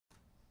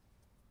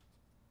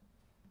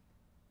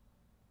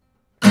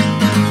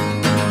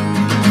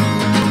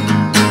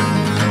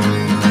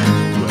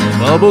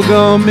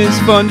Bubblegum is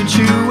fun to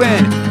chew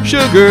and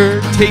sugar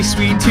tastes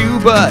sweet too,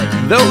 but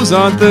those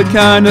aren't the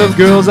kind of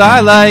girls I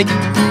like.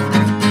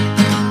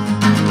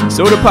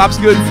 Soda pop's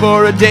good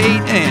for a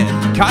date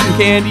and cotton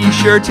candy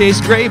sure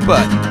tastes great,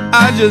 but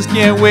I just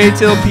can't wait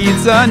till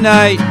pizza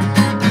night.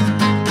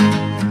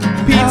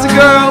 Pizza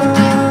girl,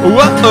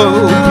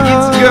 whoa-oh,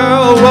 pizza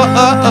girl,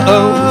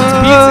 whoa-oh. It's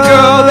a pizza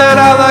girl that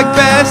I like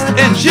best,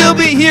 and she'll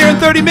be here in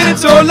 30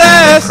 minutes or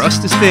less. The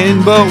crust is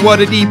thin, but what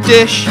a deep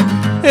dish.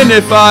 And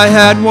if I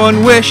had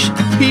one wish,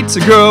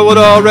 pizza girl would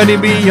already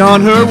be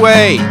on her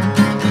way.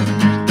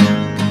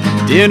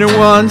 Dinner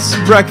once,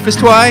 breakfast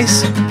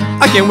twice.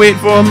 I can't wait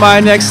for my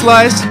next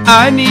slice.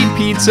 I need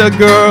pizza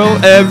girl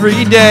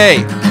every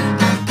day.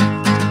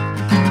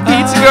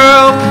 Pizza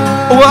girl,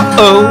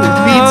 whoa-oh,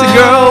 pizza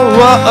girl,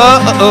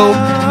 whoa-oh.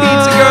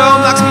 Pizza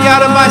girl knocks me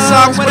out of my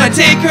socks when I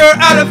take her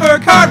out of her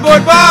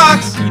cardboard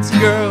box. Pizza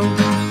girl,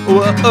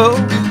 whoa-oh,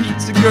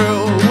 pizza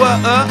girl,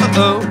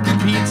 whoa-oh.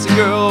 Pizza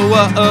girl,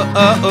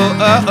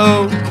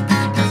 whoa-oh.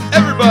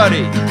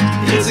 Everybody!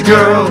 Pizza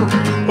girl,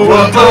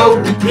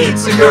 whoa-oh.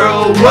 Pizza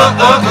girl,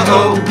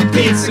 whoa-oh.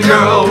 Pizza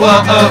girl,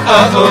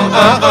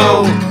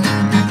 whoa-oh.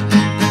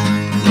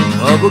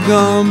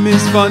 Bubblegum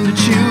is fun to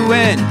chew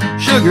and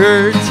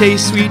sugar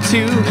tastes sweet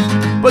too,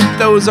 but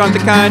those aren't the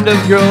kind of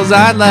girls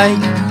I like.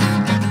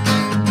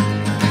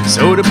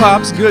 Soda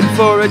pop's good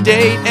for a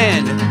date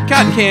and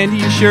cotton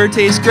candy sure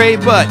tastes great,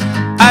 but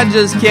I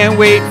just can't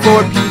wait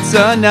for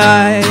pizza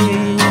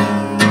night.